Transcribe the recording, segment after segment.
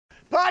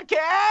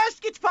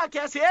podcast. Get your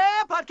podcast here.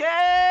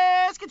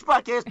 Podcast. Get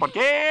your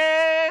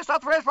podcast.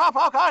 Not the rest of our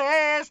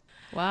podcast.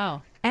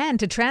 Wow. And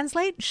to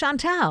translate,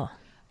 Chantal.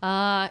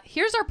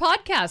 Here's our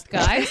podcast,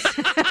 guys.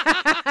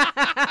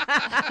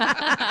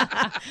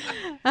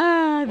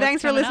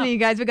 Thanks for listening, you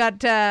guys. We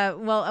got,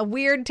 a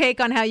weird take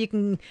on how you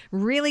can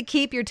really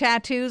keep your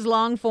tattoos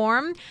long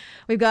form.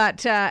 We've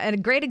got a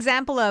great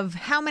example of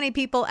how many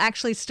people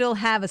actually still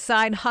have a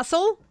side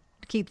hustle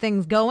to keep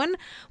things going.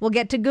 We'll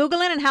get to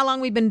Googling and how long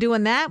we've been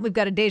doing that. We've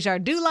got a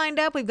Desjardins lined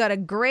up. We've got a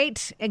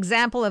great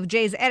example of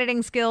Jay's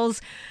editing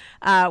skills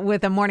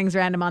with a morning's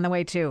random on the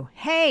way, too.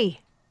 Hey,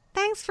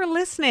 thanks for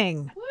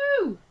listening.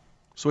 Woo!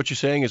 So what you're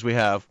saying is we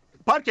have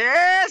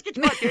podcast. Get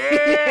your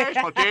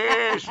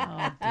podcast.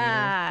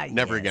 Podcast.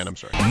 Never again. I'm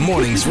sorry.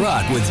 Mornings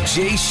Rock with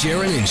Jay,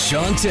 Sharon, and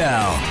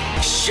Chantal.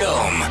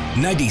 Shom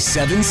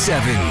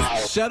 97.7.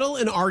 Settle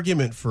an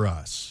argument for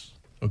us,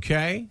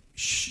 okay?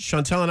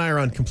 Chantal and I are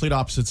on complete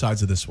opposite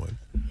sides of this one.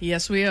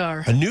 Yes, we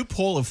are. A new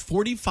poll of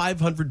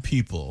 4,500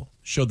 people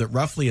showed that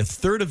roughly a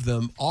third of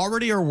them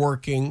already are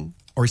working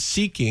or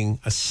seeking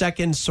a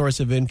second source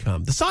of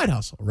income, the side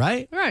hustle,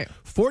 right? Right.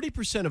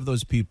 40% of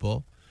those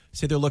people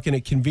say they're looking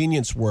at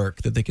convenience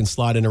work that they can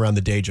slot in around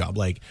the day job,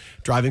 like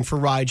driving for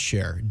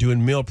rideshare,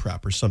 doing meal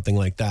prep, or something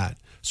like that.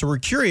 So we're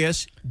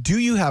curious, do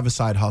you have a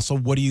side hustle?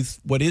 What is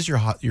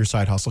your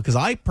side hustle? Because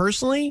I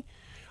personally,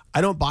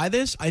 I don't buy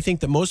this. I think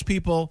that most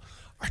people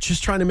are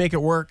just trying to make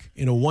it work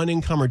in a one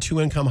income or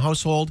two income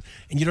household,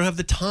 and you don't have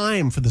the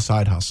time for the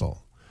side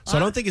hustle. So I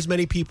don't think as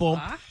many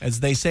people as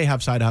they say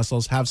have side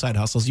hustles.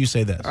 You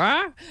say this.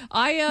 I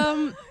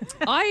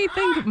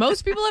think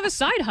most people have a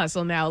side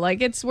hustle now.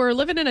 Like we're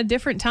living in a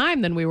different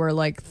time than we were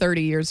like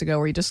 30 years ago,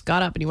 where you just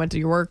got up and you went to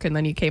your work and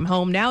then you came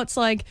home. Now it's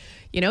like,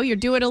 you're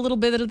doing a little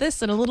bit of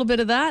this and a little bit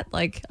of that.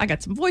 Like I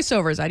got some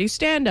voiceovers. I do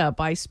stand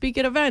up. I speak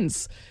at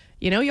events.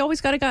 You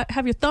always got to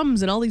have your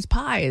thumbs in all these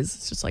pies.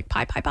 It's just like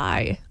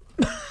pie.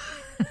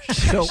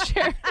 So,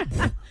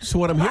 so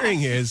what I'm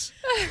hearing is,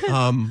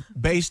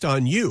 based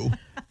on you,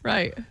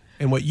 right,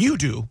 and what you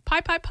do,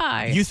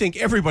 pie, you think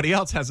everybody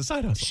else has a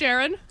side hustle.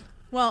 Sharon?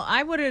 Well,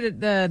 I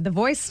would the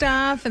voice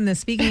stuff and the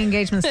speaking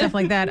engagement stuff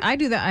like that. I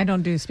do that. I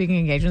don't do speaking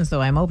engagements,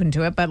 though I'm open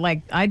to it. But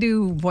like I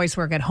do voice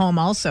work at home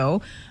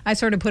also. I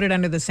sort of put it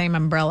under the same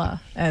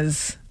umbrella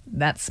as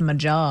that's my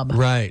job.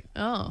 Right.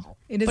 Oh,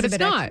 it is, but it's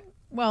not.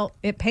 Well,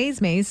 it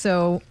pays me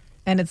so,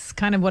 and it's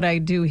kind of what I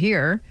do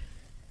here,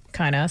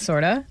 kind of,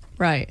 sort of.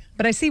 Right.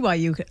 But I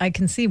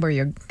can see where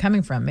you're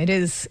coming from. It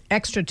is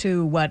extra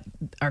to what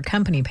our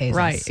company pays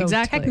right, us. So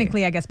exactly.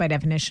 Technically, I guess by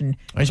definition,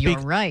 you're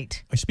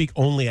right. I speak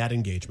only at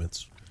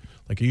engagements.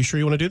 Like, are you sure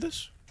you want to do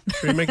this?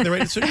 Sure you're making the right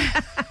decision?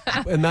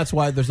 And that's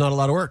why there's not a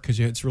lot of work, because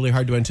it's really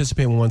hard to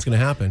anticipate when one's going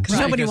to happen.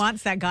 Right. Nobody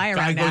wants that guy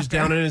around. Guy goes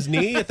down on his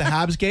knee at the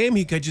Habs game.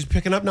 He could just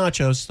picking up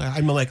nachos.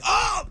 I'm like,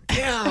 oh,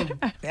 damn.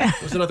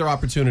 There's another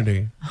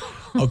opportunity.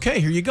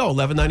 Okay, here you go,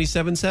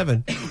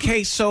 1197.7.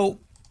 Okay, so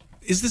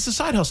is this a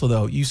side hustle,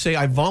 though? You say,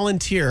 I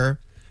volunteer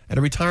at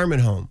a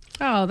retirement home.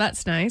 Oh,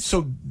 that's nice.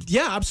 So,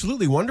 yeah,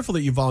 absolutely wonderful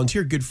that you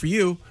volunteer. Good for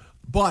you.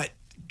 But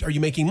are you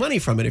making money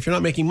from it? If you're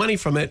not making money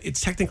from it,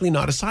 it's technically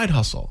not a side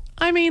hustle.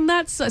 I mean,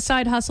 that's a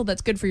side hustle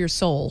that's good for your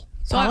soul.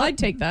 So I'd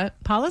take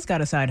that. Paula's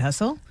got a side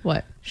hustle.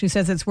 What? She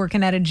says it's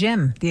working at a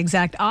gym, the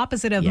exact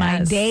opposite of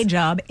my day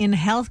job in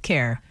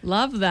healthcare.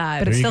 Love that.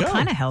 But it's still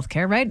kind of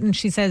healthcare, right? And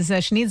she says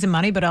she needs the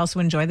money, but also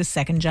enjoy the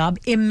second job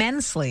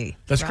immensely.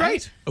 That's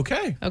great.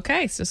 Okay.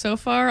 Okay. So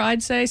far,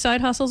 I'd say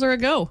side hustles are a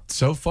go.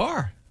 So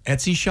far.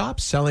 Etsy shop,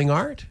 selling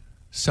art,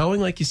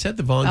 sewing, like you said,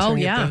 the volunteering. Oh,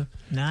 yeah. At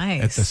the,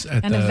 nice.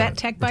 At and a vet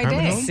tech by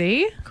day. Home.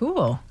 See?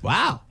 Cool.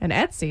 Wow. And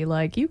Etsy,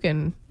 like you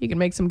can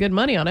make some good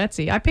money on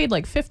Etsy. I paid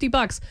like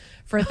 $50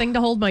 for a thing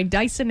to hold my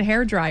Dyson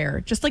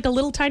hairdryer, just like a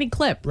little tiny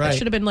clip. Right. That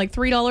should have been like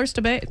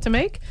 $3 to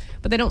make,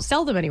 but they don't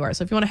sell them anywhere.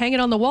 So if you want to hang it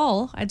on the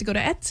wall, I had to go to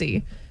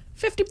Etsy.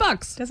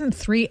 $50. Doesn't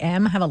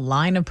 3M have a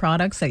line of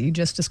products that you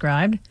just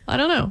described? I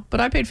don't know, but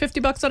I paid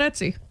 $50 on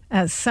Etsy.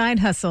 As side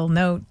hustle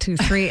note to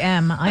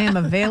 3M, I am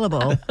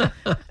available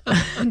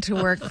to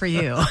work for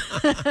you.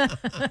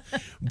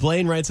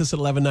 Blaine writes us at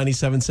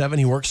 1197.7.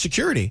 He works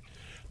security.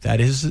 That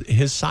is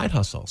his side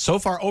hustle. So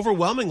far,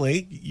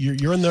 overwhelmingly,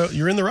 you're in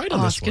the right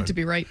on this It's one. good to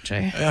be right,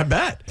 Jay. I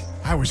bet.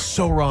 I was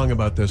so wrong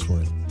about this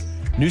one.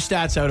 New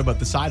stats out about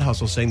the side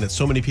hustle saying that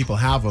so many people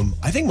have them.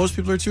 I think most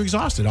people are too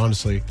exhausted,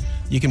 honestly.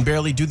 You can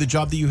barely do the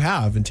job that you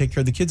have and take care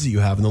of the kids that you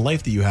have and the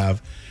life that you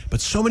have. But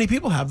so many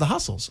people have the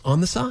hustles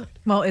on the side.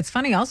 Well, it's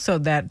funny also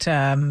that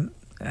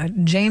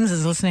James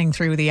is listening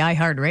through the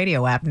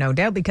iHeartRadio app, no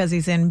doubt, because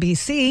he's in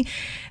BC,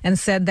 and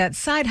said that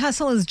side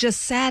hustle is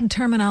just sad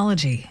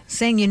terminology,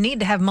 saying you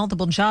need to have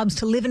multiple jobs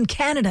to live in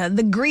Canada.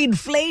 The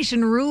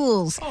greedflation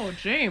rules. Oh,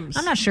 James.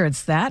 I'm not sure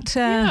it's that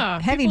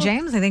heavy,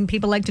 James. I think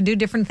people like to do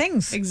different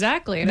things.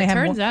 Exactly. And it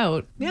turns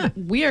out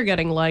we are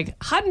getting like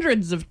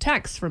hundreds of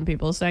texts from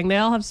people saying they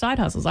all have side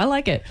hustles. I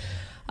like it.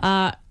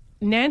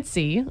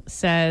 Nancy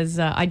says,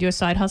 I do a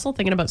side hustle,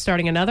 thinking about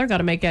starting another. Got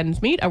to make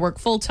ends meet. I work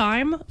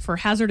full-time for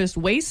hazardous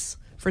waste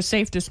for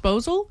safe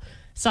disposal.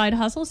 Side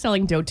hustle,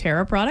 selling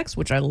doTERRA products,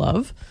 which I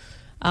love.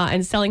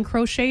 and selling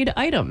crocheted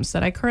items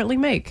that I currently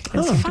make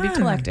and seem to be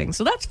collecting.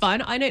 So that's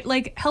fun. And it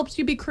like helps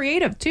you be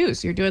creative too.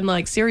 So you're doing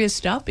like serious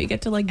stuff, but you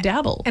get to like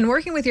dabble. And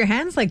working with your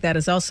hands like that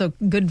is also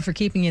good for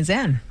keeping you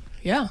zen.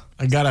 Yeah.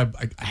 I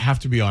have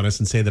to be honest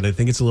and say that I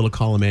think it's a little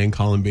column A and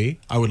column B.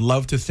 I would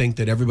love to think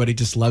that everybody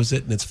just loves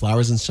it and it's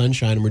flowers and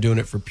sunshine and we're doing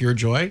it for pure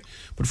joy.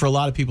 But for a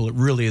lot of people, it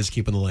really is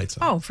keeping the lights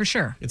on. Oh, for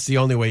sure. It's the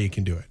only way you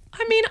can do it.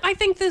 I mean, I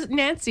think that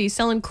Nancy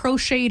selling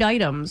crocheted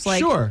items, like,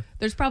 Sure.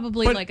 there's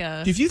probably But like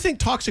a if you think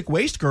Toxic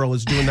Waste Girl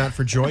is doing that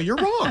for joy, you're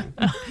wrong.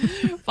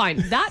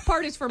 fine. That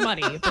part is for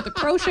money, but the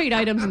crocheted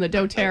items and the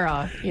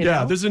doTERRA, you Yeah,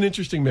 know. there's an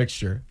interesting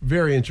mixture.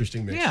 Very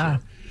interesting mixture. Yeah.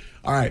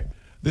 All right.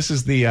 This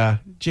is the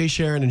Jay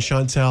Sharon and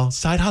Chantel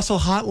Side Hustle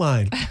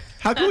Hotline.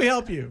 How can we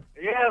help you?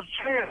 Yes,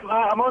 sure.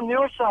 I'm on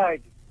your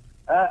side.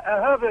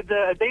 I have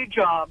a day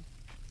job,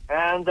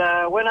 and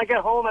when I get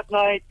home at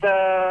night,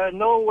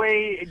 no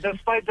way,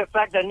 despite the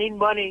fact I need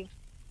money,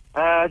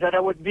 that I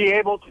would be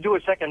able to do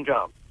a second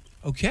job.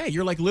 Okay,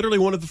 you're like literally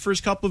one of the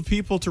first couple of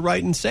people to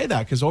write and say that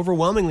because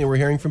overwhelmingly we're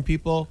hearing from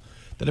people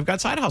that have got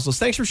side hustles.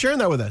 Thanks for sharing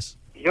that with us.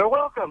 You're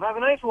welcome. Have a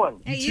nice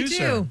one. Hey, You you too, too.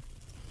 sir.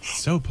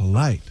 So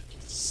polite.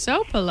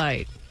 So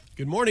polite.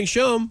 Good morning,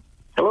 Shom.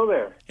 Hello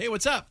there. Hey,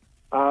 what's up?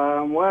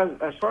 Well,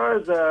 as far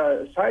as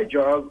a side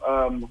job,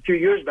 a few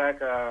years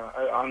back,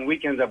 on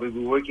weekends I would be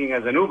working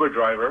as an Uber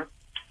driver.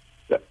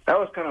 That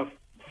was kind of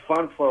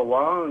fun for a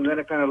while, and then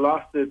it kind of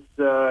lost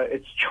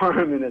its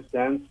charm in a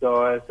sense,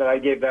 so I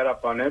gave that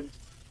up on it.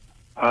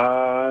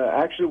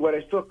 Actually, what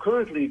I still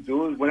currently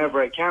do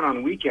whenever I can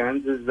on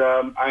weekends is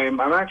I'm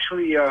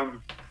actually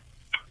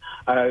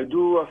I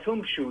do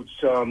film shoots,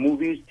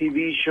 movies,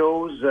 TV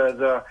shows,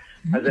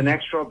 as an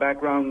extra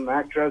background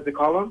actor, as they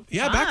call them.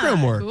 Yeah,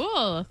 background work.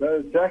 Cool.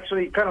 So it's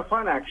actually kind of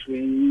fun, actually.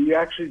 You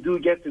actually do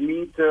get to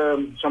meet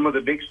some of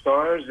the big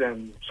stars,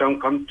 and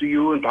some come to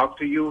you and talk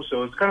to you,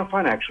 so it's kind of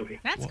fun, actually.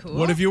 That's cool.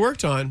 What have you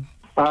worked on?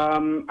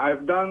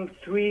 I've done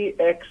 3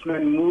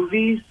 X-Men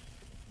movies.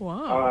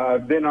 Wow.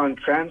 I've been on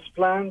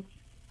Transplant,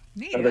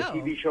 Neato. the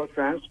TV show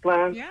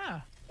Transplant.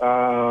 Yeah.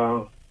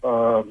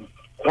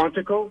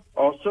 Quantico,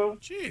 also.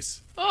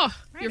 Jeez. Oh,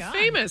 Right you're on.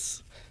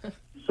 famous.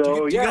 So,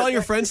 Do you get all your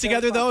it's friends actually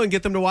together, kind of though, and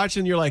get them to watch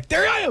it, and you're like,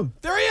 there I am!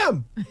 There I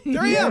am!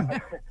 There I am!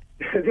 fun.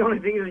 The only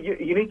thing is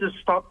you need to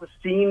stop the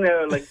scene,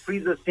 like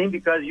freeze the scene,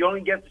 because you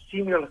only get to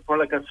see me for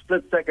like a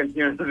split second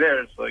here and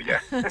there. So, yeah.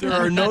 There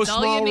are no That's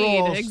all small you need,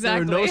 roles.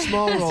 exactly. There are no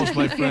small roles,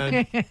 my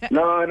friend.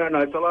 No.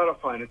 It's a lot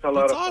of fun. It's a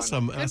lot That's of fun.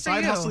 awesome. A for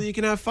side you. hustle you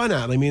can have fun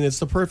at. I mean, that's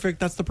the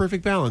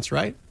perfect balance,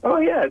 right? Oh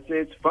yeah,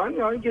 it's fun.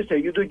 Like you say,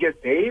 you do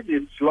get paid.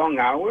 It's long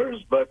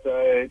hours, but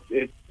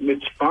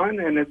it's fun,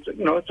 and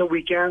it's a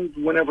weekend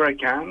whenever I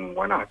can.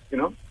 Why not?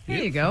 There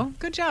you go.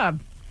 Good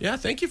job. Yeah,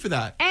 thank you for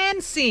that.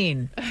 And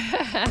scene.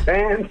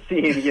 And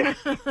scene, yeah.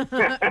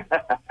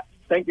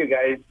 Thank you,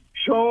 guys.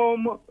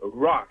 Shom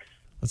rocks.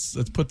 Let's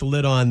put the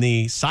lid on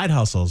the side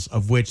hustles,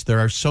 of which there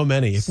are so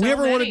many. If So we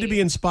ever wanted to many. be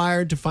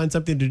inspired to find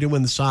something to do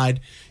on the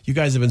side, you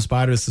guys have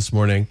inspired us this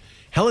morning.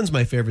 Helen's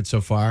my favorite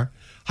so far.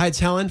 Hi, it's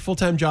Helen,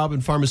 full-time job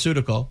in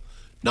pharmaceutical.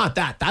 Not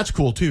that. That's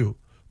cool, too.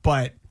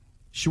 But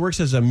she works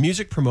as a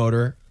music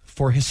promoter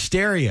for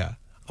Hysteria,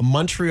 a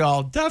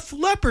Montreal Def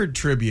Leppard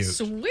tribute.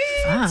 Sweet.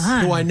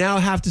 Who I now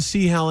have to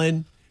see,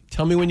 Helen.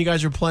 Tell me when you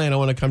guys are playing. I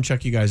want to come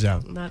check you guys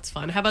out. That's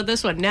fun. How about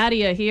this one?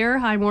 Nadia here.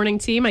 Hi, morning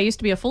team. I used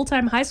to be a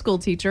full-time high school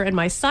teacher, and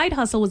my side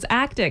hustle was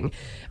acting.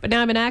 But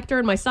now I'm an actor,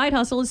 and my side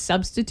hustle is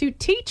substitute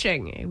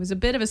teaching. It was a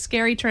bit of a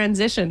scary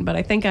transition, but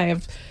I think I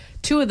have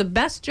 2 of the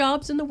best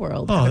jobs in the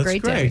world. Oh, Have a that's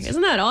great great. day.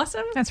 Isn't that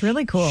awesome? That's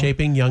really cool.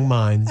 Shaping young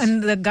minds.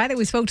 And the guy that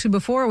we spoke to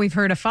before, we've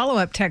heard a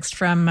follow-up text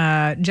from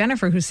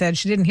Jennifer who said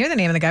she didn't hear the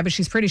name of the guy, but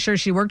she's pretty sure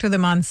she worked with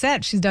him on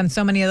set. She's done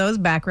so many of those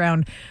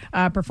background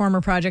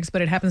performer projects,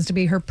 but it happens to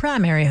be her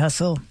primary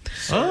hustle.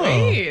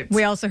 Great.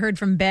 We also heard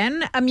from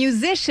Ben, a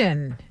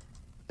musician.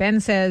 Ben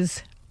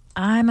says,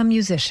 I'm a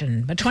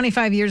musician, but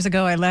 25 years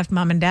ago, I left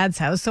mom and dad's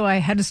house, so I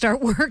had to start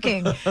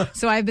working.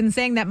 So I've been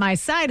saying that my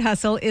side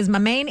hustle is my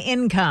main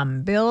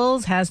income.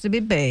 Bills has to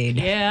be paid.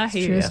 Yeah, I It's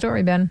hear true ya.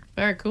 story, Ben.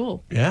 Very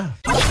cool. Yeah.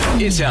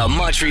 It's how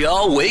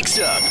Montreal wakes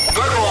up.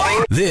 Good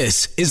morning.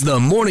 This is the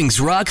Mornings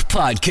Rock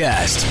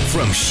Podcast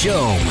from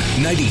Shome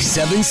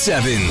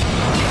 97.7.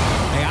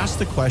 I asked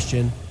the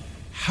question,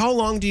 how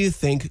long do you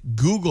think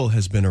Google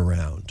has been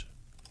around?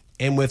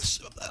 And with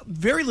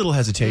very little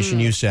hesitation,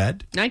 you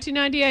said,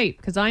 1998,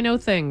 because I know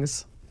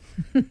things.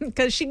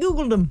 Because she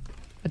Googled him.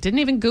 I didn't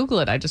even Google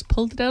it. I just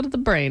pulled it out of the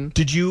brain.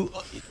 did you,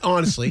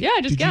 honestly, Yeah,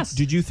 I just guessed.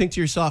 Did you think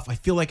to yourself, I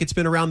feel like it's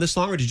been around this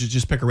long, or did you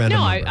just pick a random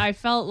No, number? I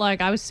felt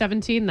like I was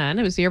 17 then.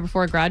 It was the year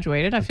before I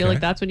graduated. I feel Okay.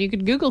 like that's when you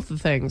could Google the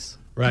things.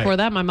 Right. Before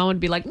that, my mom would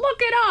be like, look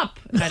it up.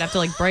 And I'd have to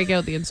like break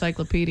out the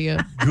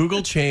encyclopedia.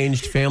 Google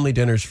changed family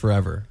dinners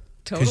forever.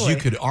 Because Totally. you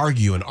could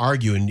argue,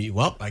 and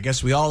well, I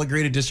guess we all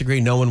agree to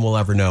disagree. No one will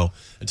ever know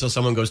until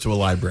someone goes to a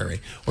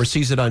library or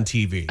sees it on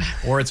TV,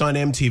 or it's on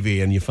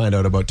MTV, and you find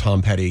out about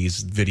Tom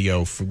Petty's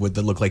video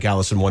that looked like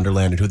Alice in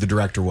Wonderland and who the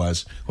director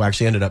was, who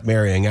actually ended up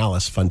marrying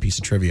Alice. Fun piece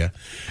of trivia.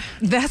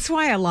 That's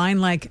why a line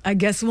like, I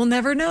guess we'll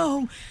never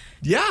know,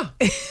 Yeah.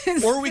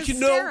 Or we can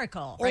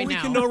hysterical. know. Or Right we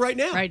now. can know right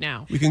now. Right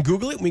now. We can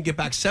Google it and we get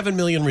back 7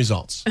 million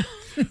results.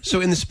 So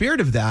in the spirit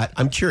of that,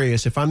 I'm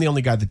curious if I'm the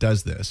only guy that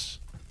does this.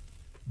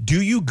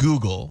 Do you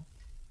Google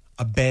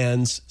a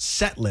band's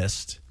set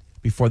list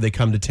before they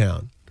come to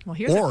town? Well,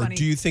 here's a or funny-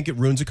 do you think it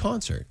ruins a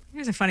concert?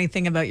 Here's a funny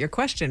thing about your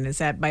question is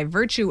that by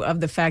virtue of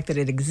the fact that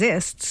it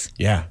exists,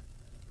 Yeah,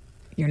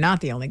 you're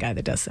not the only guy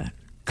that does that.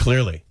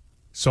 clearly.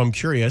 So I'm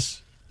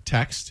curious,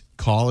 text,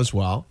 call as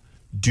well.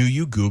 Do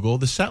you Google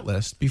the set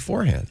list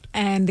beforehand?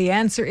 And the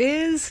answer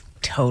is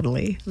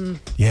totally.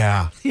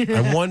 Yeah.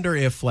 I wonder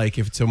if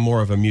it's a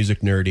more of a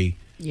music nerdy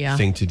Yeah,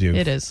 thing to do.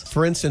 it is.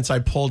 For instance, I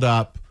pulled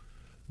up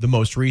the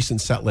most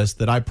recent set list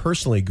that I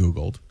personally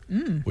Googled,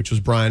 which was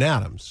Bryan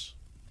Adams.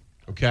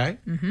 Okay?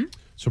 Mm-hmm.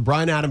 So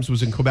Bryan Adams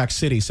was in Quebec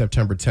City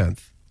September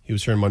 10th. He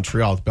was here in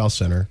Montreal at the Bell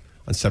Center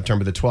on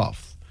September the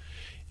 12th.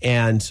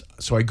 And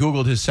so I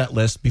Googled his set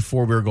list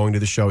before we were going to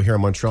the show here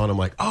in Montreal. And I'm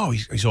like, oh,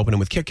 he's opening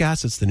with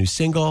Kick-Ass. It's the new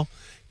single.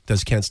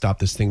 Does Can't Stop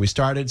This Thing We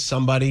Started.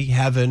 Somebody,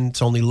 Heaven,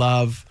 It's Only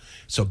Love.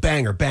 So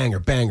banger, banger,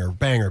 banger,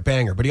 banger,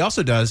 banger. But he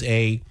also does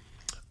a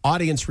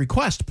audience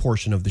request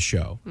portion of the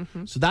show.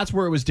 Mm-hmm. So that's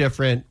where it was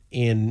different.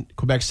 In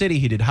Quebec City,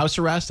 he did House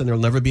Arrest and There'll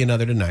Never Be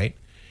Another Tonight.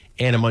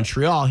 And in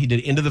Montreal, he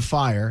did Into the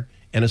Fire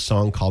and a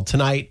song called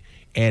Tonight.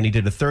 And he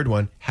did a third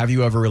one, Have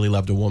You Ever Really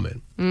Loved a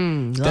Woman?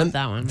 Love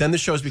that one. Then the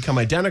shows become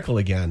identical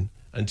again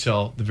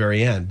until the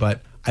very end. But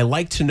I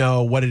like to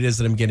know what it is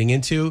that I'm getting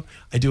into.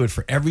 I do it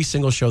for every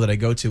single show that I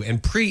go to.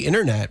 And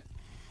pre-internet,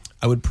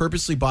 I would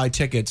purposely buy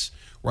tickets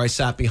where I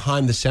sat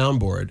behind the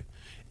soundboard.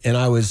 And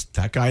I was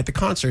that guy at the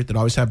concert that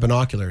always had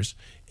binoculars.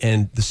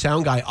 And the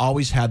sound guy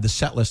always had the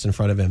set list in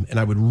front of him. And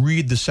I would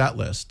read the set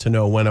list to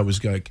know when I was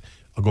going.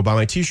 I'll go buy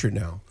my T-shirt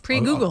now.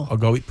 Pre-Google. I'll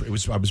go. I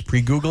was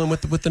pre-Googling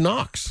with the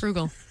Knox.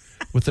 Frugal.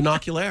 With the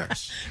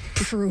Noculaires.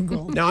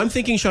 Frugal. Now, I'm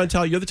thinking,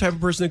 Chantel, you're the type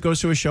of person that goes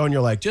to a show and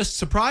you're like, just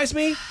surprise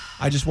me.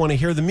 I just want to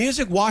hear the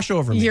music wash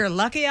over me. You're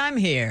lucky I'm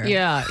here.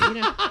 Yeah. You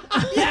know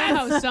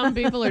how some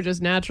people are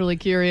just naturally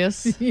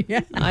curious?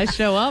 Yeah. I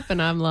show up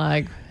and I'm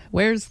like,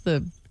 where's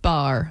the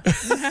bar?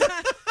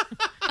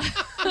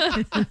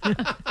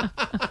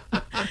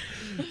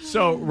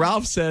 So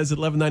Ralph says at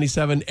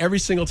 1197, every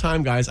single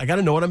time, guys, I got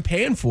to know what I'm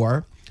paying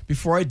for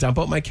before I dump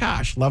out my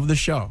cash. Love the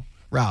show.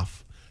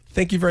 Ralph,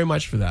 thank you very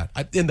much for that.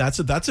 And that's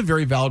a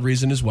very valid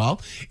reason as well.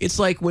 It's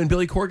like when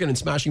Billy Corgan and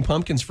Smashing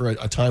Pumpkins for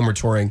a time were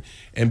touring,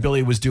 and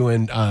Billy was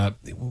doing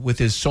with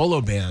his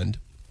solo band,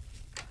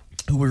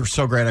 who were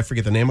so great, I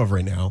forget the name of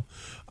right now,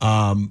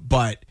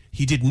 but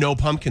he did no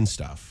Pumpkin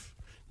stuff,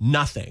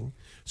 nothing.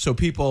 So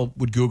people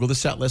would Google the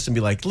set list and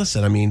be like,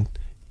 listen, I mean,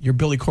 you're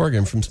Billy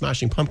Corgan from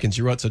Smashing Pumpkins.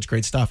 You wrote such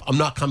great stuff. I'm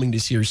not coming to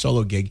see your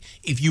solo gig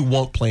if you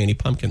won't play any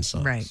Pumpkin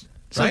songs. Right.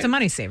 So it's a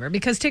money saver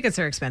because tickets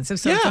are expensive.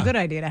 So it's Yeah. a good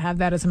idea to have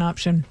that as an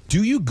option.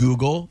 Do you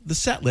Google the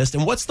set list?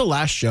 And what's the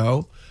last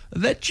show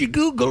that you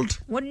Googled?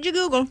 What did you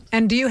Google?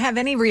 And do you have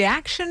any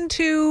reaction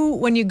to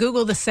when you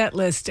Google the set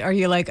list? Are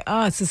you like,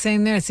 oh, it's the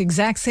same there. It's the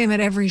exact same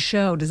at every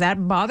show. Does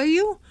that bother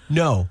you?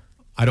 No,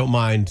 I don't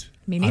mind.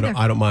 Me neither.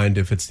 I don't mind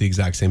if it's the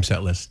exact same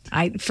set list.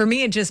 For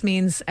me, it just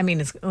means, I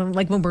mean, it's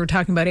like when we were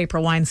talking about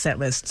April Wine's set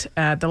list.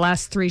 The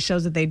last 3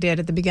 shows that they did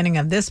at the beginning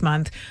of this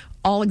month,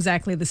 all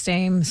exactly the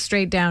same,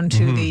 straight down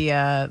to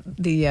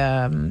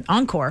the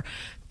encore.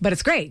 But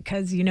it's great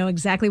because you know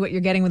exactly what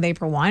you're getting with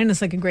April Wine.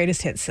 It's like a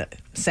greatest hit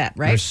set,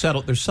 right?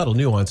 There's subtle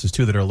nuances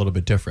too that are a little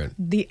bit different.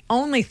 The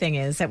only thing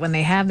is that when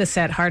they have the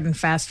set hard and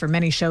fast for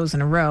many shows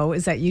in a row,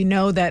 is that you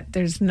know that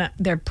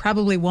there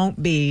probably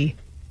won't be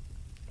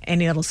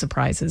any little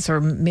surprises,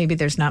 or maybe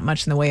there's not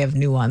much in the way of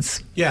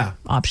nuance Yeah,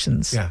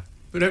 options. yeah.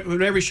 But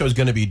every show is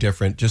going to be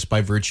different just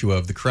by virtue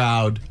of the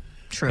crowd.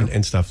 True.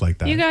 And stuff like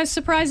that. You guys,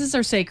 surprises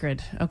are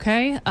sacred,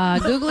 okay?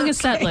 Googling a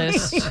set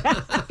list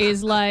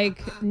is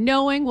like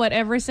knowing what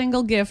every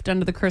single gift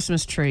under the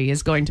Christmas tree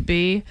is going to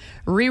be,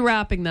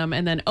 rewrapping them,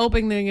 and then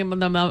opening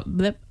them up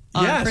on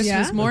Yes.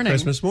 Christmas Yeah. morning.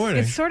 Christmas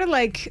morning. It's sort of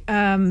like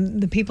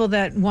the people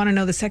that want to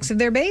know the sex of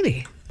their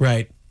baby.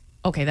 Right.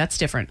 Okay, that's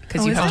different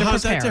because Oh, you is have it? to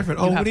How's prepare. that different?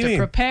 Oh, you what have do you to mean?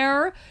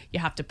 prepare. You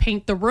have to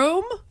paint the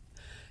room.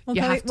 What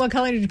You color, have to- what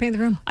color did you paint the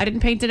room? I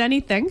didn't paint it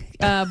anything,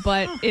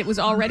 but it was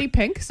already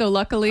pink. So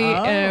luckily,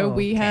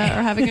 we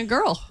are having a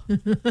girl.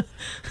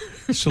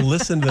 So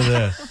listen to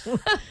this.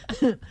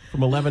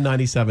 From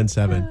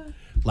 1197.7.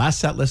 Last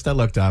set list I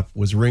looked up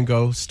was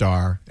Ringo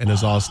Starr and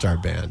his all-star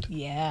band.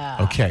 Yeah.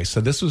 Okay, so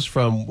this was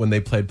from when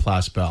they played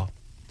Place Belle.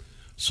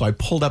 So I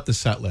pulled up the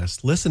set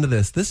list. Listen to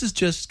this. This is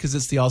just because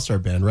it's the all-star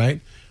band, right?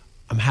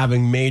 I'm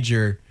having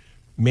major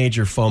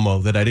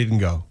FOMO that I didn't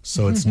go.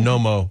 So it's no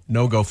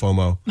go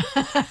FOMO.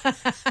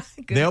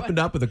 They opened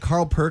up with a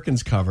Carl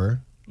Perkins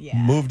cover. Yeah.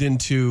 Moved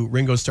into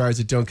Ringo Starr's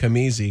It Don't Come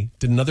Easy.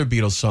 Did another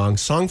Beatles song.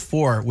 Song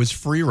 4 was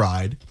Free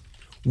Ride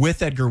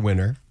with Edgar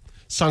Winter.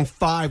 Song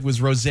 5 was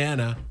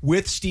Rosanna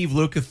with Steve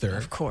Lukather.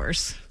 Of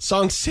course.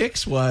 Song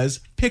 6 was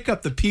Pick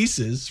Up the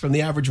Pieces from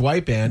the Average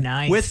White Band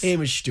Nice. with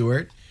Hamish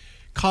Stewart.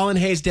 Colin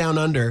Hayes Down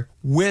Under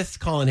with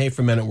Colin Hay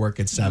from Men at Work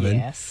at 7.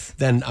 Yes.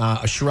 Then a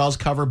Shirelles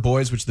cover,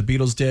 Boys, which the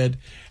Beatles did.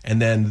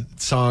 And then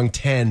song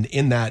 10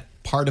 in that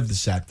part of the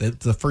set,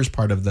 the first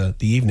part of the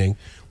evening,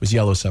 was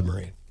Yellow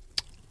Submarine.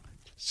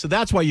 So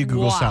that's why you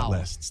Google set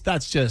lists.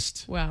 That's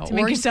just Wow. To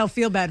make yourself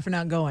feel bad for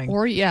not going.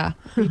 Or, yeah,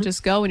 you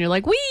just go and you're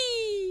like,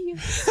 wee!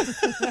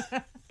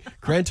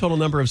 grand total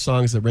number of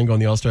songs that Ringo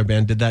and the All-Star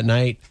Band did that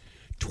night,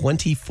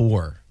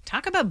 24.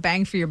 Talk about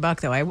bang for your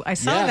buck, though. I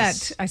saw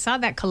Yes. that. I saw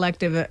that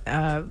collective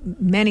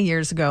many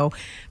years ago,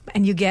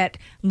 and you get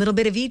a little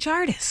bit of each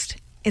artist.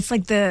 It's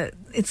like a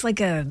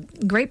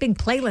great big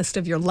playlist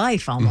of your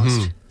life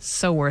almost.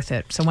 So worth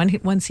it. So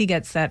once he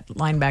gets that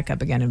line back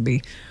up again, it'd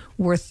be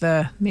worth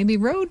the maybe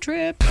road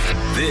trip.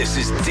 This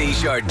is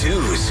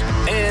Desjardins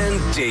and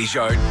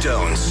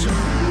Desjardins.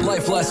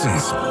 Life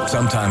lessons,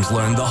 sometimes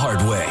learned the hard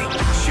way.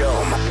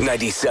 Shome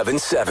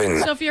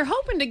 97.7. So if you're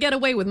hoping to get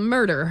away with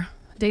murder,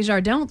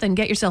 Desjardins, then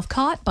get yourself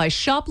caught by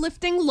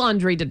shoplifting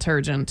laundry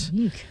detergent.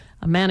 Eek.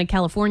 A man in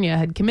California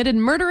had committed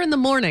murder in the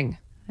morning,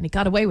 and he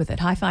got away with it.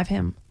 High five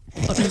him.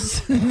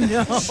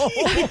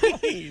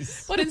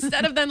 But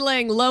instead of then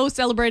laying low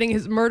celebrating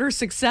his murder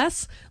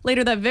success,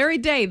 later that very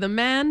day, the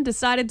man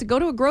decided to go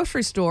to a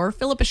grocery store,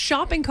 fill up a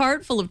shopping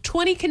cart full of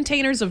 20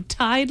 containers of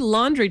Tide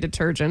laundry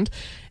detergent,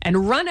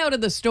 and run out of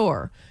the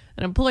store.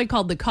 An employee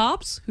called the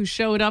cops, who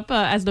showed up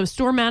as the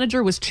store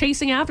manager was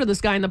chasing after this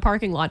guy in the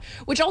parking lot.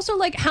 Which also,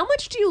 like, how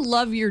much do you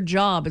love your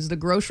job as the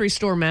grocery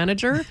store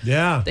manager?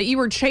 Yeah. That you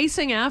were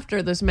chasing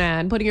after this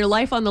man, putting your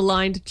life on the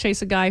line to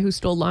chase a guy who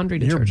stole laundry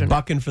You're detergent.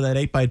 bucking for that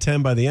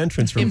 8x10 by the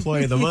entrance for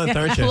Employee of the Month,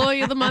 aren't you?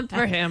 Employee of the month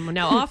for him.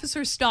 Now,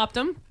 officers stopped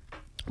him.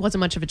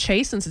 Wasn't much of a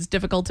chase since it's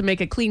difficult to make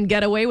a clean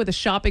getaway with a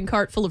shopping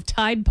cart full of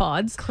Tide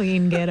Pods.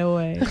 Clean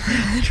getaway.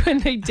 When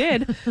they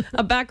did,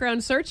 a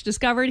background search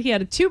discovered he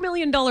had a $2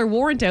 million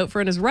warrant out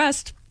for his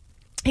arrest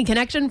in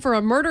connection for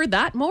a murder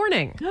that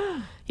morning.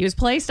 He was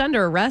placed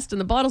under arrest, and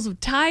the bottles of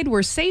Tide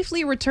were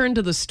safely returned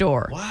to the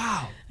store.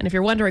 Wow. And if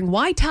you're wondering,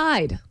 why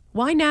Tide?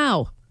 Why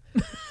now?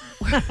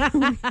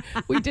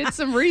 We did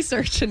some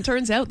research, and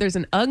turns out there's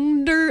an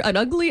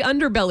ugly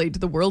underbelly to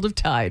the world of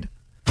Tide.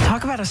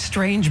 Talk about a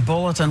strange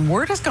bulletin.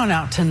 Word has gone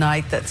out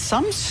tonight that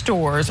some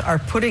stores are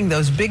putting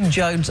those big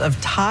jugs of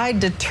Tide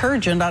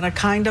detergent on a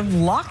kind of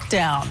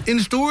lockdown. In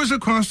stores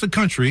across the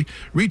country,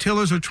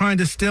 retailers are trying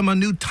to stem a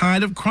new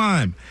tide of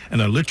crime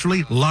and are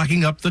literally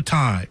locking up the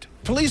Tide.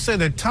 Police say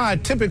that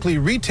Tide, typically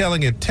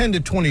retailing at $10 to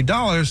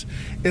 $20,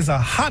 is a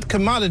hot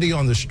commodity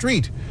on the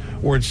street,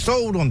 where it's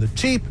sold on the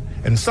cheap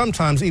and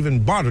sometimes even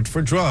bartered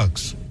for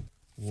drugs.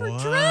 For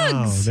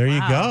drugs. There you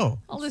go.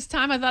 All this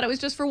time, I thought it was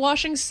just for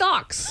washing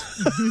socks.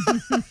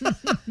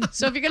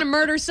 So if you're going to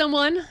murder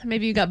someone,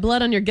 maybe you got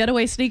blood on your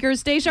getaway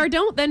sneakers,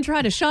 Desjardins, then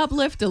try to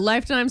shoplift a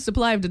lifetime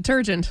supply of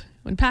detergent.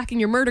 When packing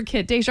your murder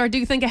kit,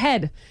 Desjardins, think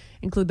ahead.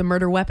 Include the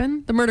murder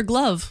weapon, the murder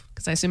glove,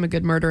 because I assume a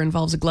good murder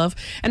involves a glove,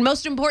 and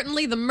most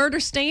importantly, the murder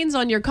stains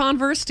on your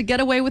Converse to get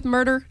away with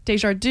murder.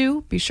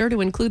 Desjardins, be sure to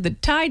include the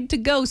Tide to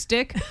Go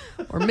stick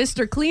or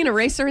Mr. Clean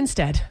Eraser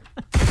instead.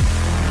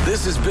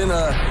 This has been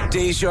a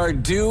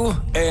Desjardins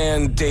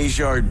and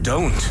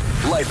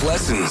Desjardins. Life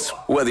lessons,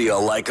 whether you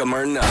like them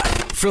or not.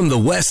 From the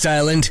West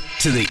Island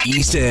to the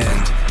East End,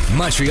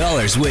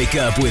 Montrealers wake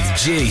up with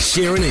Jay,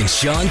 Sharon, and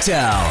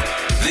Chantal.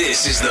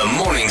 This is the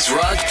Mornings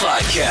Rock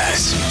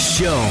Podcast.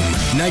 Shome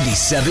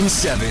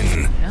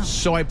 97.7.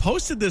 So I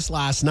posted this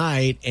last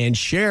night, and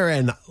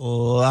Sharon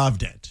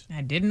loved it.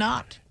 I did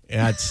not.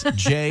 It's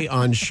Jay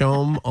on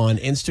Shome on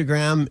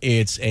Instagram.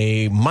 It's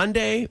a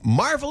Monday,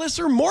 marvelous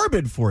or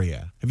morbid for you.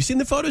 Have you seen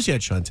the photos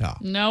yet, Chantal?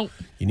 No.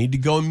 You need to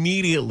go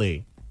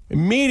immediately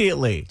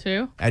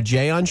To? at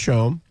Jay on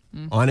Shome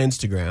on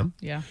Instagram.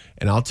 Yeah.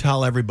 And I'll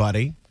tell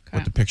everybody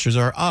what the pictures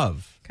are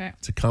of. Okay.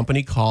 It's a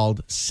company called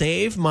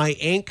Save My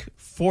Ink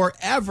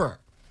Forever.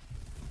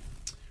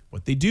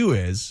 What they do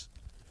is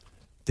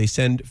they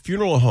send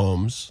funeral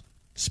homes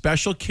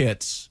special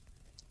kits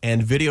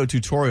and video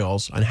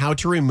tutorials on how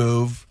to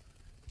remove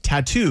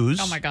tattoos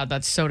Oh my God,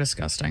 that's so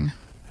disgusting.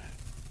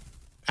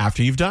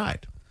 after you've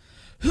died.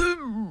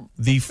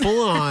 The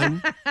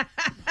full-on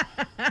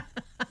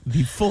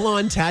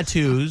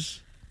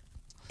tattoos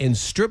and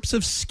strips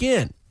of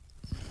skin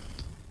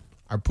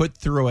are put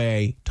through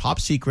a top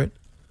secret,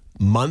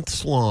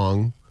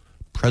 months-long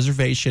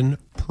preservation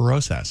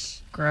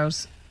process.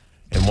 Gross.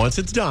 And once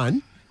it's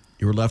done,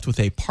 you're left with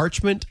a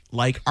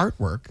parchment-like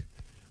artwork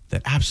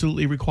that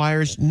absolutely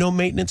requires no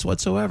maintenance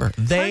whatsoever.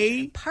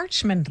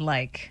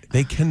 Parchment-like.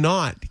 They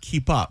cannot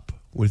keep up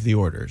with the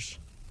orders.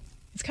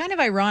 It's kind of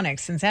ironic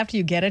since after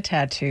you get a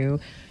tattoo,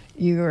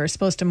 you are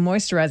supposed to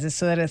moisturize it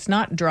so that it's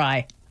not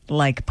dry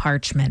like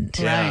parchment.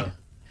 Yeah. Right.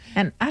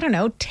 And I don't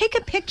know, take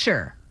a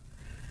picture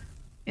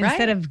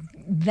instead of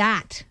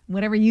that,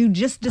 whatever you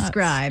just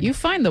described. You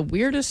find the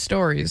weirdest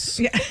stories.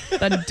 Yeah.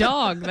 The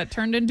dog that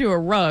turned into a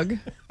rug.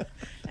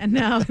 And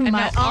now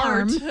my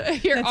arm.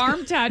 Your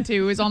arm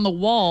tattoo is on the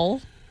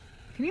wall.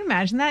 Can you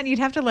imagine that? You'd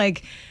have to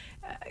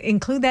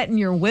include that in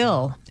your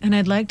will. And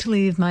I'd like to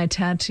leave my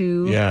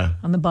tattoo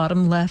on the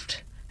bottom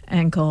left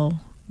ankle,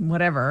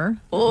 whatever.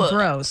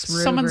 Gross.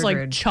 Rude, Someone's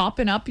rude.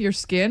 chopping up your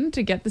skin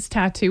to get this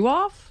tattoo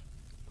off.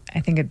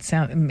 I think it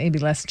sounds maybe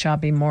less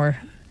choppy, more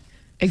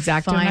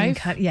Exacto fine knife.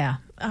 cut. Yeah.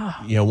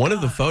 One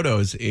of the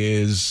photos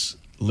is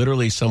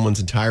literally someone's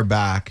entire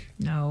back,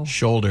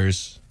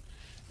 shoulders,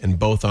 and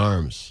both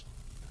arms.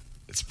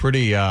 It's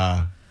pretty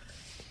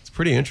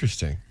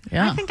interesting.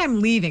 Yeah. I think I'm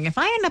leaving. If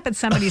I end up at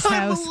somebody's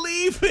house. I'm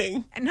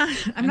leaving. I'm not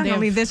going to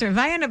leave this room. If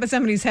I end up at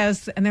somebody's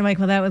house and they're like,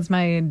 well, that was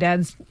my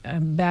dad's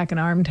back and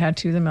arm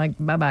tattoos, I'm like,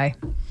 bye-bye.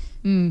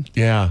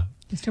 Yeah.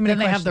 There's too many Then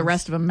they have the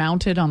rest of them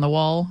mounted on the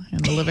wall in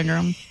the living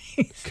room.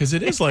 Because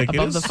it is like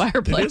above the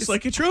fireplace. It is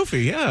like a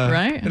trophy, yeah.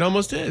 Right? It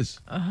almost is.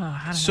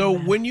 So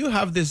when you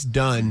have this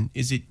done,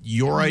 is it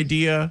your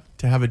idea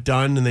to have it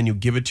done and then you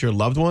give it to your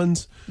loved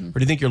ones? Or do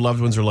you think your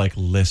loved ones are like,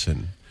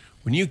 listen,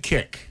 when you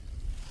kick,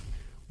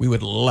 we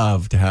would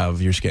love to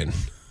have your skin?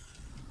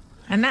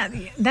 And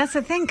that's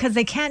the thing, because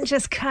they can't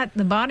just cut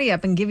the body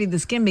up and give you the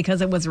skin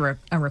because it was a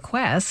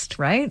request,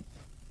 right?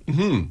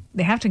 Mm-hmm.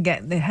 There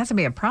has to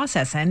be a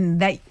process, and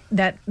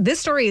that this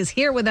story is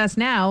here with us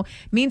now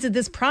means that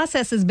this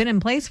process has been in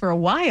place for a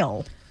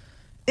while.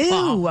 Ew.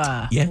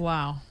 Wow. Yeah.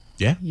 Wow.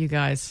 Yeah. You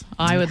guys,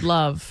 I would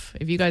love,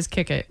 if you guys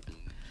kick it,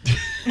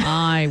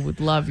 I would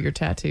love your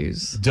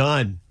tattoos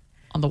Done.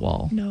 on the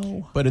wall.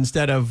 No. But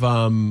instead of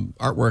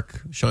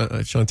artwork,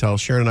 Chantel,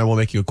 Sharon and I will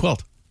make you a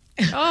quilt.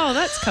 Oh,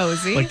 that's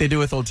cozy. Like they do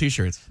with old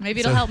T-shirts. Maybe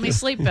it'll help me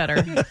sleep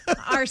better.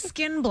 Our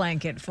skin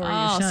blanket for you,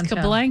 Oh, Chantel.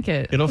 a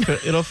blanket. It'll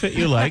fit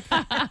you like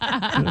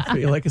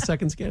a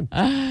second skin.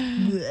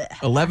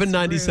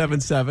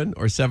 1197.7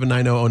 or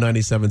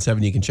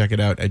 790-0977. You can check it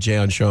out at Jay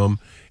on Show'em.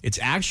 It's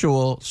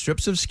actual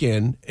strips of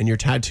skin and your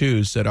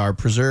tattoos that are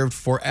preserved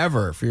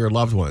forever for your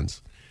loved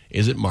ones.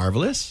 Is it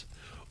marvelous?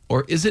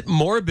 Or is it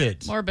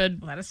morbid?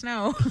 Morbid. Let us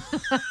know.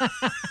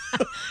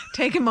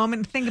 Take a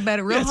moment and think about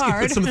it real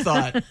hard. Put some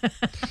thought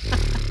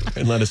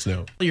and let us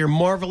know. Your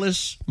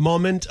marvelous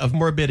moment of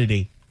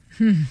morbidity.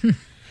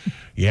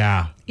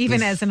 Yeah.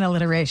 Even as an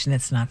alliteration,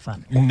 it's not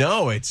fun.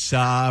 No, it's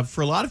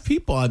for a lot of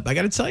people. I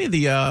got to tell you,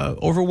 the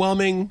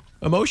overwhelming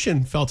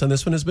emotion felt on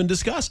this one has been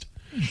discussed.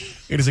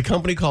 It is a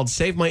company called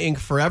Save My Ink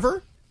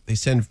Forever. They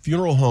send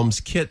funeral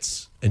homes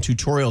kits and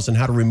tutorials on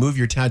how to remove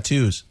your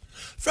tattoos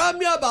from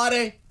your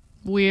body.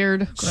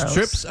 Weird. Gross.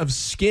 Strips of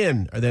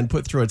skin are then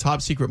put through a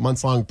top secret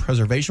months-long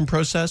preservation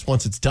process.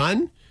 Once it's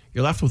done,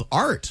 you're left with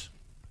art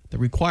that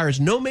requires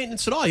no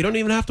maintenance at all. You don't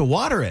even have to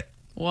water it.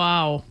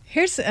 Wow.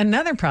 Here's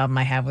another problem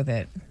I have with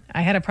it.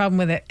 I had a problem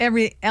with it,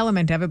 every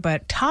element of it,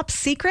 but top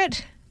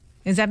secret?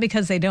 Is that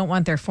because they don't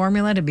want their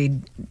formula to be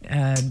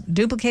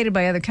duplicated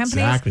by other companies?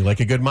 Exactly, like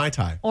a good Mai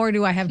Tai. Or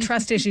do I have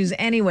trust issues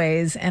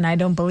anyways, and I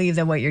don't believe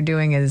that what you're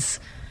doing is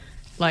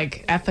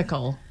Like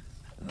ethical,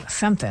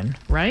 something?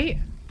 right?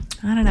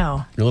 I don't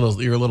know.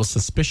 You're a little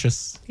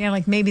suspicious. Yeah,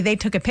 like maybe they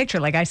took a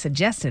picture, like I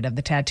suggested, of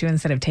the tattoo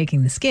instead of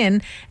taking the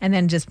skin, and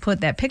then just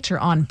put that picture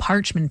on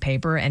parchment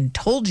paper and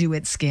told you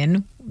it's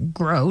skin.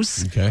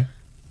 Gross. Okay.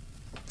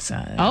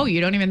 So, Oh, you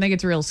don't even think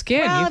it's real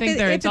skin. well, You think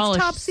if it's all a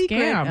top secret.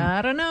 scam.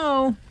 I don't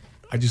know.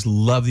 I just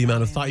love the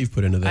amount of thought you've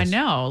put into this. I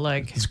know.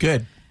 Like It's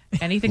good.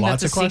 anything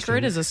Lots that's a of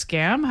secret questions. is a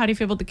scam. How do you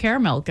feel about the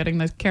caramel? Getting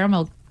the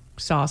caramel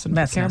sauce and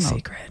That's no caramel.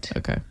 secret.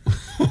 Okay.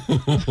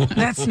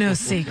 That's no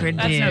secret,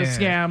 That's no dear.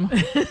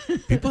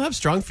 scam. People have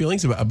strong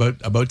feelings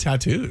about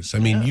tattoos. I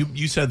mean,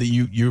 you said that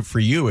you for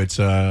you it's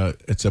a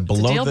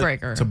below deal the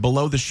breaker. it's a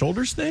below the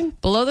shoulders thing.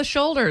 Below the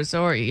shoulders,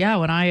 or yeah,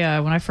 when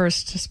I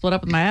first split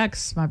up with my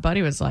ex, my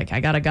buddy was like, "I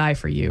got a guy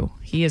for you.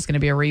 He is going to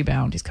be a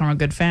rebound. He's come from a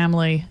good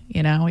family.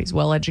 You know, he's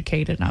well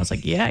educated." And I was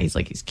like, "Yeah." He's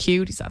like, "He's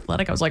cute. He's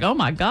athletic." I was like, "Oh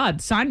my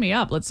god, sign me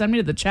up. Let's send me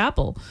to the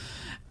chapel."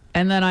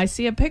 And then I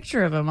see a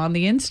picture of him on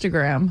the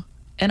Instagram.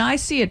 And I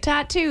see a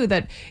tattoo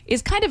that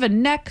is kind of a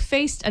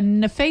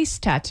face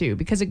tattoo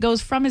because it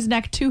goes from his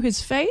neck to his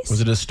face.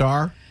 Was it a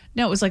star?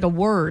 No, it was like a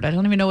word. I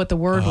don't even know what the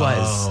word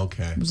was. Oh,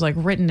 okay. It was like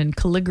written in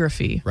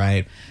calligraphy.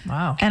 Right.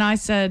 Wow. And I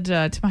said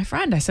to my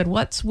friend, I said,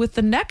 "What's with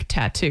the neck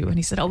tattoo?" And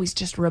he said, "Oh, he's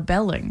just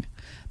rebelling."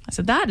 I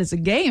said, "That is a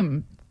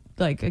game,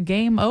 like a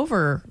game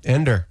over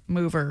Ender.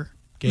 mover.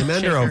 Game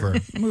ender shaker. over.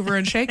 Mover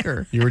and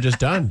shaker." You were just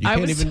done. You I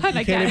can't was even done. you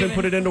I can't can't even even-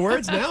 put it into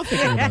words now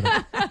thinking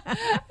about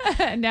it.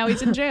 And now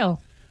he's in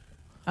jail.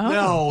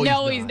 No,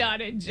 No, he's not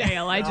in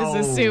jail. I just No.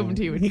 assumed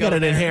he would He go got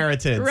an there.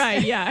 inheritance.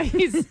 Right, yeah.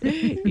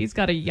 He's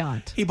got a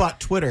yacht. He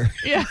bought Twitter.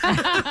 Yeah.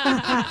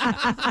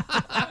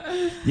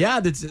 Yeah,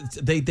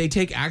 they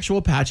take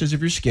actual patches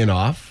of your skin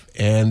off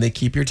and they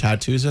keep your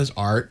tattoos as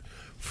art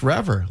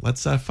forever.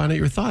 Let's find out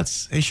your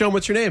thoughts. Hey, Sean,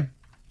 what's your name?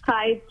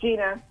 Hi, it's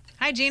Gina.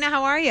 Hi, Gina.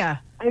 How are you?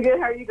 I'm good.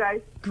 How are you guys?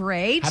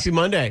 Great. Happy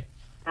Monday.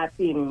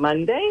 Happy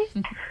Monday.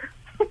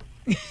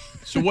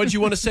 So what do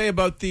you want to say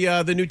about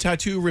the new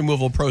tattoo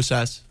removal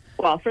process?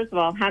 Well, first of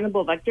all,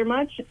 Hannibal Lecter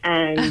much?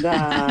 And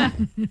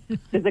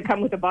does it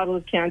come with a bottle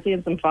of Chianti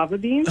and some fava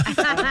beans?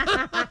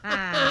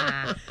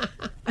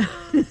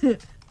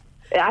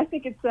 I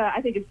think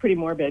it's pretty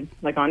morbid.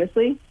 Like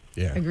honestly,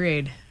 Yeah.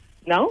 Agreed.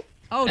 no.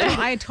 Oh, no,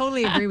 I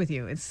totally agree with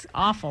you. It's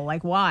awful.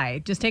 Like,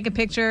 why? Just take a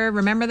picture,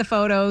 remember the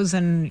photos,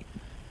 and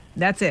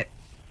that's it.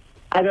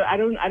 I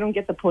don't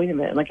get the point of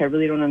it. Like I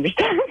really don't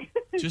understand.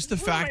 Just the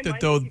Where fact my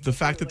that mind the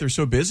fact that they're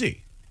so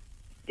busy.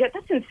 Yeah,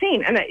 that's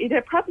insane. And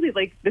it probably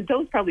like the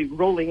dough's probably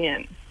rolling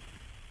in.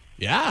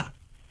 Yeah.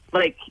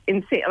 like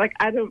insane. Like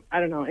I don't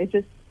know. It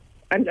just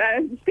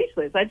I'm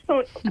speechless. I just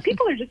don't.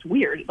 People are just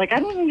weird. Like I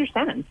don't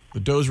understand. The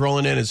dough's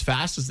rolling in as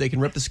fast as they can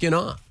rip the skin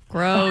off.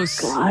 Gross.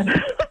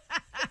 God.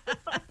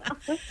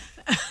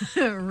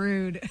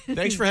 Rude.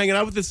 Thanks for hanging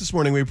out with us this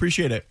morning. We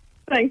appreciate it.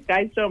 Thanks,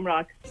 guys. Dome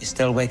Rock. You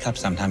still wake up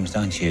sometimes,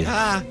 don't you?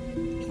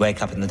 You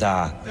wake up in the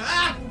dark.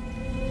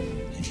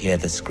 And hear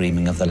the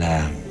screaming of the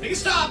lamb. Hey,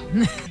 stop!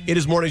 It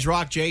is Mornings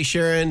Rock. Jay,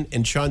 Sharon,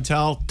 and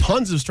Chantel.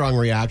 Tons of strong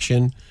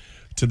reaction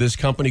to this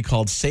company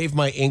called Save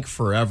My Ink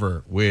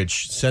Forever,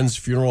 which sends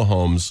funeral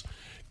homes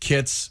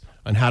kits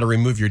on how to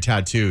remove your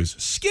tattoos.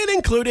 Skin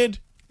included.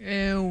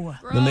 Ew.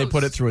 Then they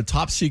put it through a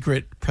top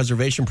secret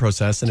preservation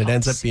process, and it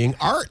ends up being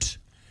art.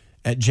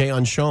 At Jay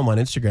on Show'em on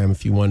Instagram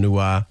if you want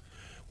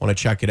to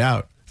check it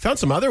out. Found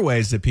some other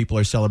ways that people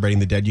are celebrating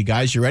the dead. You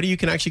guys, you ready? You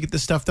can actually get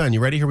this stuff done.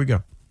 You ready? Here we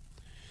go.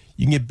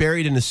 You can get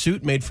buried in a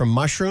suit made from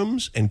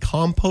mushrooms and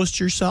compost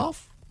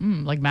yourself.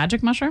 Like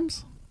magic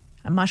mushrooms?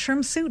 A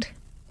mushroom suit?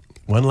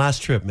 One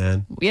last trip,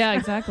 man. Yeah,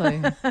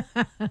 exactly.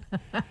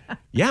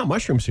 Yeah,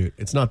 mushroom suit.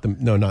 It's not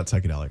not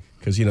psychedelic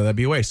because that'd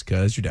be a waste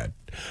because you're dead.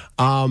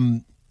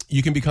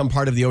 You can become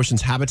part of the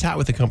ocean's habitat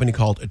with a company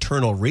called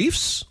Eternal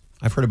Reefs.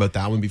 I've heard about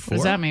that one before.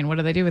 What does that mean? What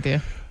do they do with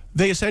you?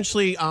 They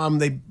essentially they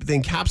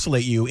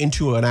encapsulate you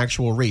into an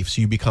actual reef,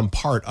 so you become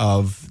part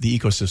of the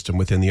ecosystem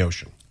within the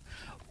ocean.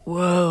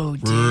 Whoa,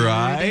 dude.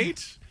 Right?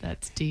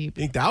 That's deep.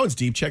 I think that one's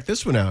deep. Check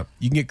this one out.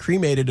 You can get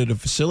cremated at a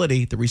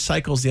facility that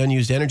recycles the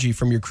unused energy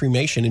from your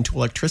cremation into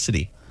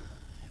electricity.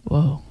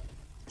 Whoa.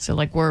 So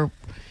like we're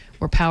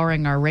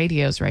powering our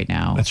radios right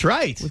now. That's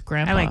right. With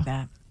Grandpa. I like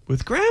that.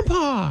 With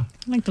Grandpa. I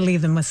like to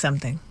leave them with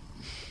something.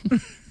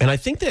 And I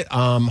think that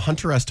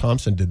Hunter S.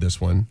 Thompson did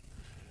this one.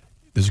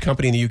 There's a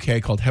company in the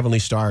UK called Heavenly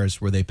Stars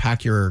where they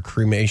pack your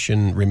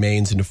cremation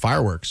remains into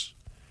fireworks.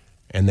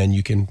 And then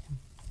you can,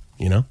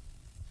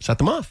 set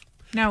them off.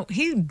 Now,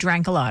 he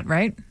drank a lot,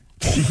 right?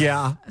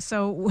 Yeah.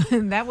 So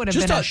that would have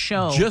been a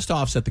show. Just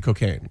offset the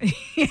cocaine.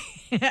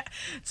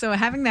 So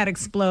having that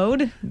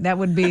explode, that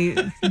would be...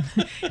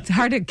 it's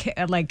hard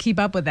to keep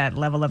up with that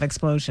level of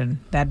explosion,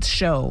 that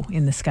show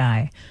in the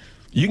sky.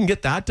 You can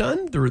get that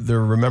done, the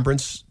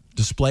remembrance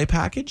display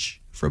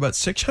package, for about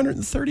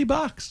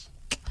 $630,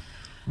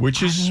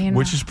 which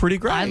is pretty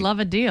great. I love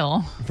a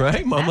deal.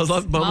 Right? Mama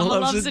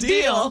loves a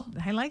deal.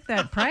 I like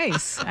that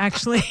price,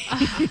 actually.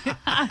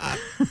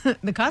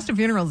 The cost of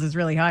funerals is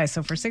really high.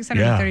 So for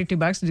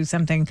 $632 to do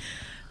something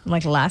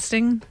like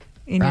lasting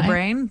in your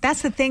brain.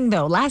 That's the thing,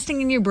 though.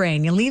 Lasting in your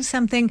brain. You leave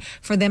something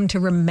for them to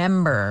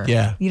remember.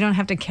 Yeah. You don't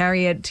have to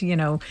carry it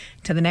to,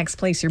 to the next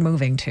place you're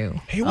moving to.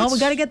 Hey, we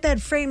got to get that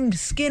framed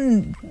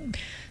skin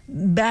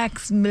back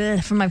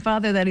from my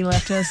father that he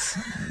left us.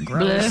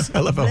 Gross. I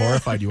love how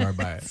horrified you are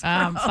by it.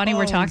 Funny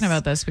we're talking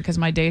about this because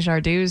my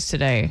Desjardins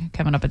today,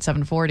 coming up at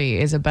 7:40,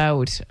 is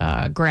about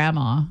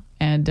grandma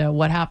and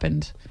what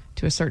happened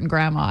to a certain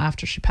grandma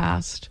after she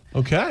passed.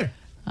 Okay.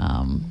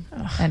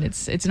 And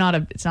it's not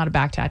a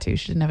back tattoo.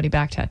 She didn't have any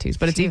back tattoos,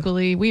 but it's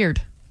equally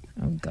weird.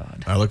 Oh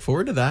God. I look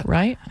forward to that.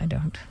 Right? I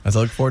don't. As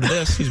I look forward to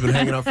this. He's been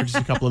hanging out for just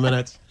a couple of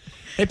minutes.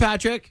 Hey,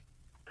 Patrick.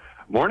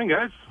 Morning,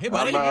 guys. Hey,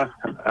 buddy.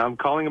 I'm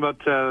calling about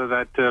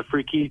that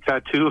freaky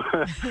tattoo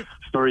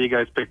story you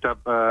guys picked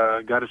up.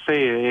 Got to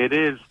say, it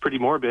is pretty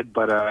morbid,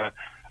 but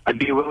I'd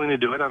be willing to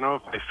do it. I don't know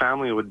if my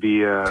family would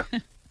be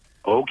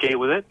okay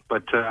with it,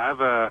 but I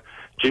have a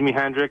Jimi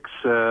Hendrix,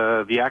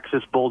 The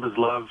Axis Bold as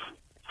Love,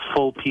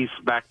 full piece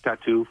back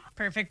tattoo.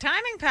 Perfect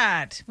timing,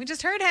 Pat. We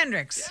just heard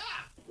Hendrix.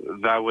 Yeah.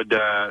 That would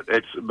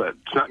it's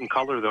not in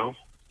color though,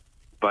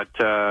 but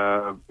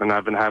and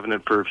I've been having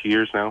it for a few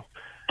years now.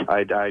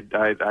 I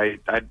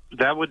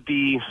that would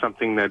be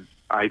something that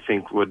I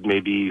think would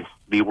maybe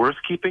be worth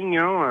keeping,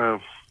 in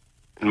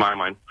my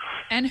mind.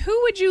 And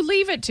who would you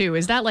leave it to?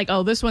 Is that like,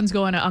 oh, this one's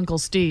going to Uncle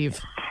Steve?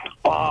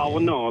 Oh, well,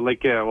 no,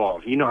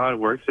 you know how it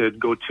works. It'd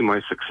go to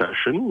my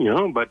succession,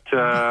 but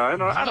I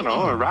don't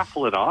know,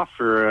 raffle it off,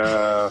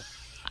 or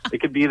it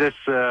could be this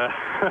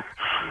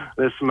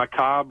this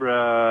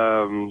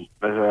macabre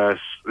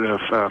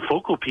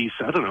focal piece.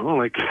 I don't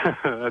know,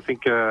 I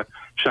think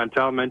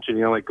Chantal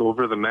mentioned,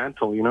 over the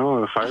mantle,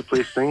 a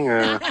fireplace thing.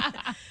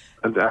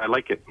 I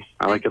like it.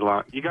 I like it a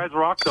lot. You guys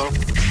rock, though.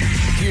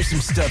 Here's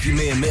some stuff you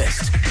may have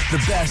missed. The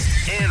best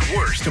and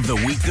worst of the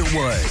week that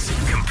was.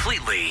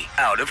 Completely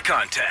out of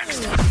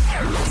context.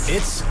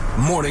 It's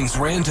Mornings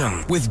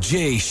Random with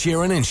Jay,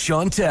 Sharon, and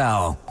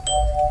Chantal.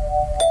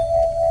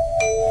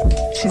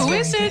 Who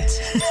is it?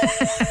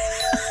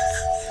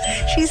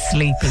 She's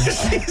sleepy.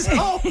 She's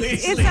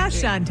always It's not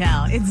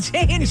Chantal. It's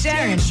Jay and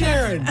Sharon.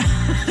 Sharon.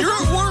 You're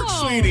at work,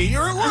 sweetie.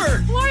 You're at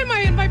work. Why am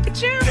I in my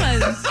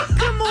pajamas?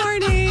 Good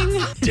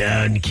morning.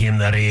 Down came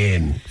the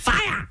rain.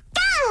 Fire.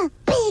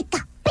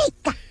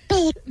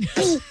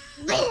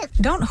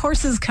 Don't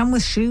horses come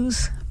with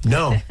shoes?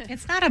 No.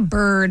 It's not a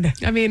bird.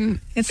 I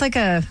mean, it's like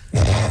a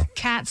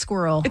cat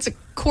squirrel. It's a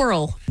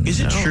coral. Is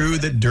it true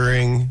that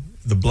during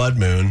the blood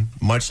moon,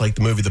 much like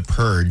the movie The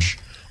Purge,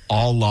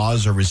 all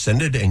laws are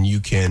rescinded and you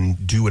can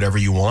do whatever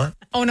you want?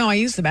 Oh, no, I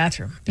use the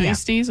bathroom. Do you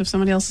sneeze if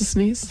somebody else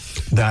sneeze?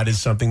 That is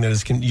something that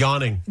is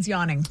yawning. It's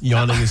yawning.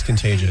 Yawning is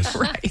contagious.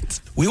 Right.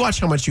 We watch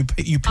how much you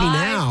pee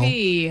now. I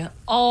pee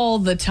all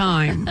the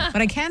time. But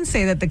I can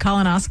say that the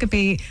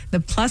colonoscopy, the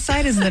plus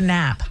side is the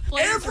nap.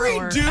 Every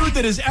dude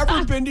that has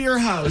ever been to your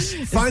house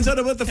finds out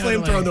about the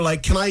flamethrower and they're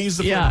like, can I use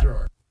the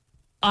flamethrower?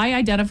 I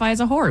identify as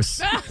a horse.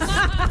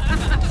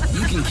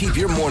 You can keep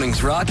your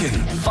mornings rocking.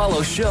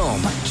 Follow Shom,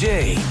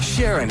 Jay,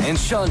 Sharon, and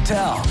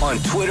Chantel on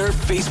Twitter,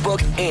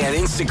 Facebook, and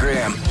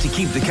Instagram to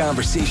keep the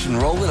conversation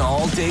rolling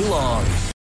all day long.